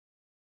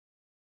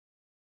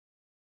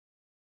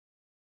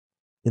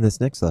In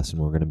this next lesson,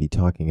 we're going to be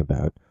talking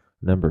about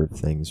a number of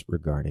things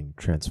regarding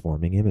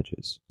transforming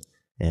images.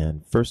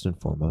 And first and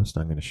foremost,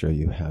 I'm going to show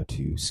you how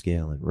to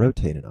scale and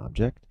rotate an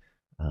object,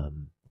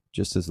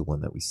 just as the one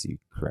that we see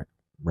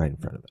right in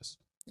front of us.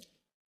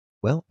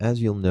 Well,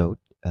 as you'll note,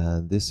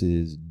 this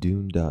is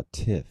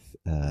dune.tiff.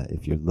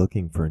 If you're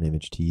looking for an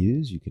image to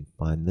use, you can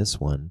find this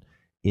one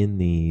in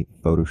the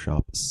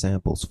Photoshop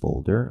samples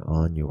folder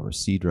on your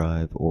C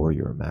drive or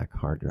your Mac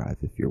hard drive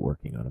if you're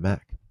working on a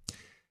Mac.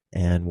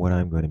 And what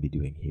I'm going to be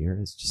doing here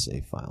is just say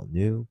File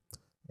New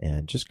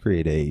and just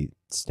create a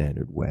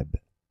standard web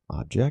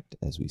object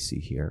as we see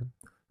here.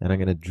 And I'm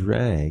going to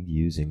drag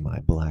using my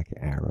black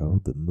arrow,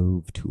 the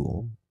Move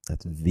tool.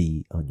 That's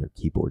V on your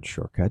keyboard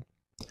shortcut.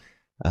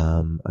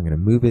 I'm going to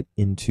move it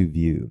into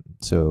view,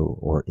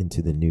 or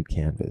into the new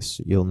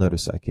canvas. You'll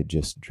notice I could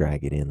just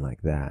drag it in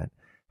like that.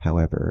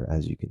 However,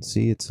 as you can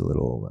see, it's a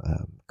little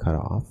cut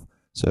off.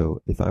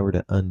 So if I were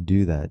to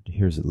undo that,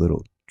 here's a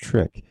little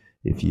trick.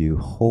 If you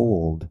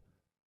hold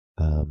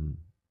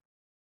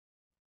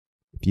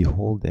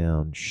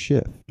down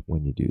Shift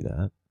when you do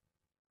that,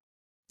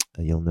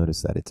 you'll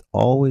notice that it's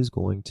always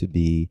going to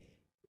be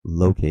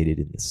located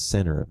in the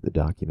center of the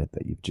document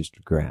that you've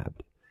just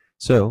grabbed.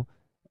 So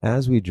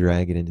as we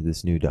drag it into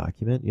this new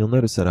document, you'll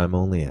notice that I'm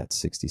only at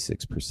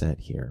 66%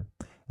 here.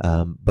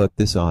 But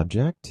this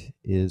object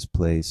is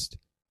placed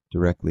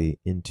directly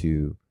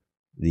into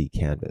the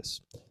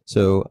canvas.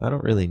 So I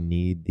don't really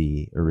need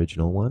the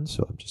original one,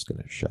 so I'm just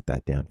going to shut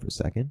that down for a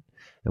second.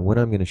 And what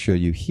I'm going to show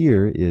you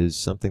here is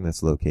something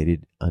that's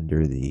located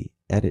under the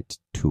Edit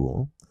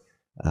tool.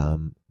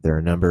 There are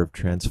a number of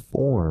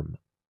transform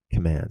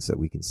commands that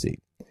we can see.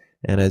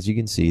 And as you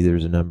can see,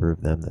 there's a number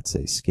of them that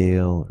say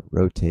scale, or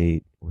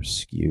rotate, or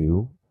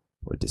skew,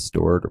 or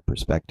distort, or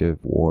perspective,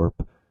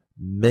 warp.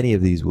 Many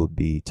of these we'll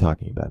be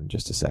talking about in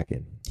just a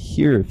second.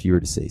 Here, if you were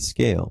to say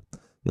scale,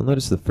 you'll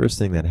notice the first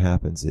thing that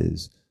happens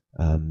is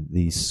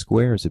these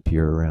squares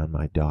appear around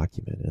my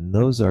document, and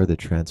those are the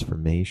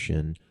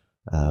transformation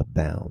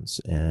bounds.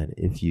 And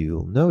if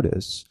you'll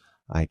notice,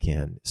 I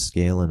can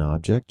scale an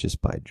object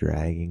just by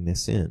dragging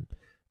this in.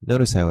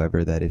 Notice,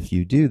 however, that if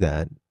you do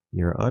that,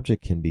 your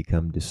object can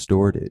become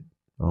distorted,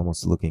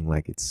 almost looking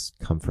like it's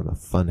come from a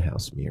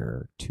funhouse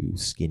mirror, too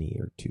skinny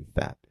or too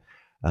fat.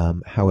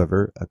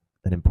 However,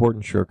 an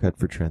important shortcut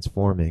for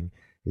transforming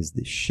is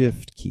the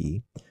Shift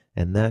key,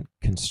 and that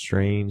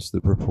constrains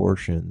the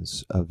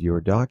proportions of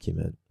your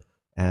document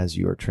as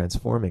you are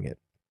transforming it.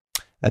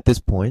 At this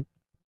point,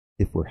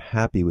 if we're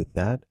happy with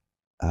that,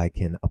 I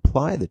can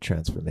apply the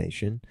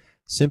transformation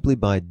simply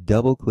by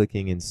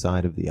double-clicking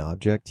inside of the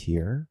object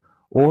here,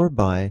 or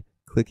by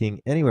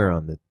clicking anywhere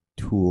on the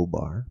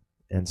toolbar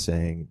and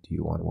saying, do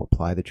you want to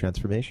apply the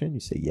transformation?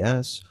 You say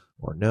yes,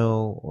 or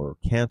no, or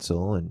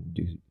cancel, and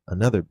do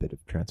another bit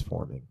of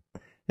transforming.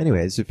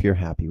 Anyways, if you're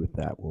happy with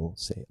that, we'll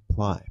say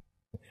apply.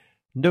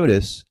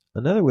 Notice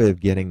another way of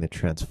getting the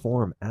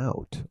transform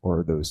out,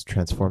 or those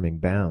transforming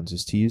bounds,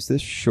 is to use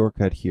this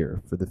shortcut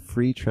here for the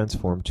free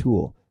transform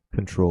tool,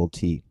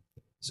 Control-T.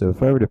 So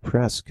if I were to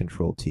press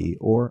Control-T,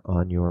 or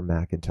on your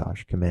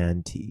Macintosh,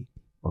 Command-T,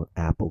 or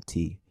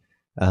Apple-T,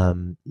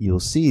 you'll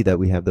see that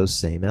we have those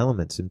same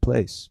elements in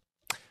place.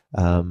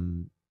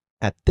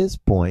 At this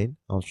point,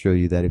 I'll show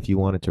you that if you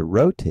wanted to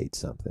rotate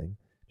something,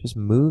 just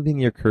moving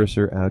your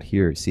cursor out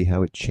here, see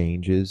how it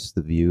changes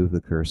the view of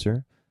the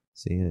cursor?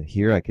 See,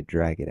 here I could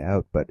drag it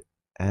out, but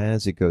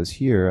as it goes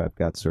here, I've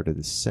got sort of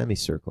this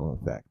semicircle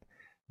effect.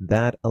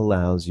 That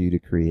allows you to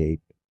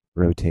create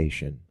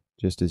rotation,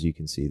 just as you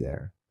can see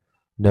there.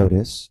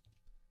 Notice,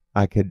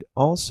 I could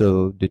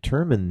also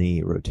determine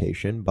the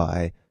rotation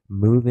by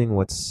moving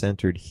what's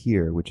centered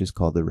here, which is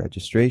called the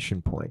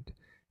registration point.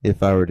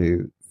 If I were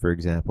to, for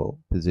example,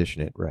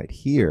 position it right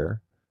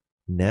here,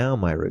 now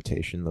my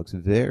rotation looks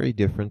very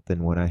different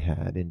than what I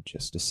had in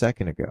just a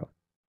second ago.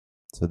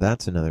 So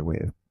that's another way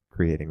of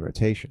creating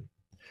rotation.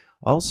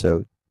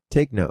 Also,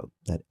 take note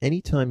that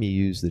anytime you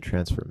use the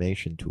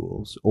transformation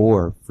tools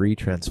or free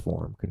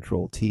transform,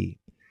 Control-T,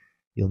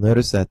 you'll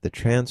notice that the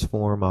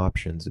transform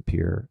options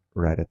appear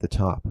right at the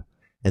top.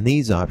 And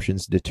these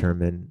options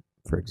determine,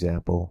 for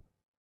example,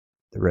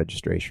 the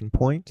registration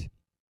point.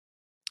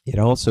 It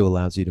also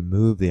allows you to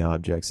move the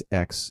object's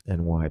X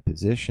and Y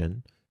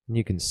position, and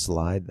you can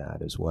slide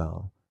that as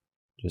well,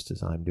 just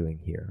as I'm doing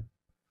here.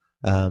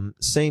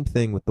 Same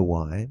thing with the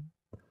Y.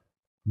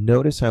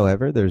 Notice,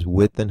 however, there's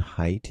width and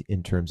height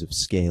in terms of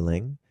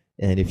scaling,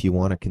 and if you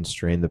want to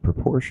constrain the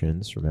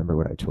proportions, remember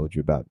what I told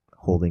you about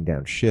holding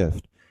down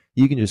Shift,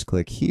 you can just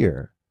click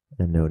here,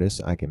 and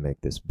notice I can make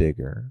this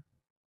bigger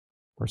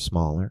or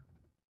smaller,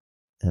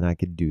 and I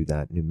could do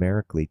that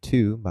numerically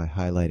too by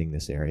highlighting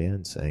this area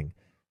and saying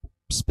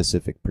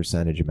specific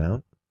percentage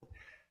amount.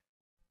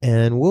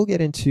 And we'll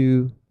get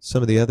into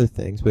some of the other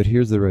things, but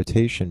here's the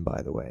rotation,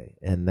 by the way,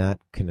 and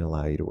that can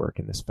allow you to work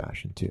in this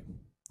fashion too.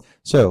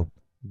 So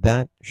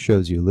that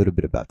shows you a little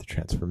bit about the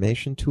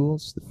transformation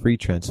tools, the free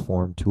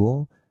transform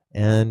tool,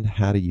 and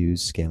how to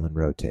use scale and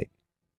rotate.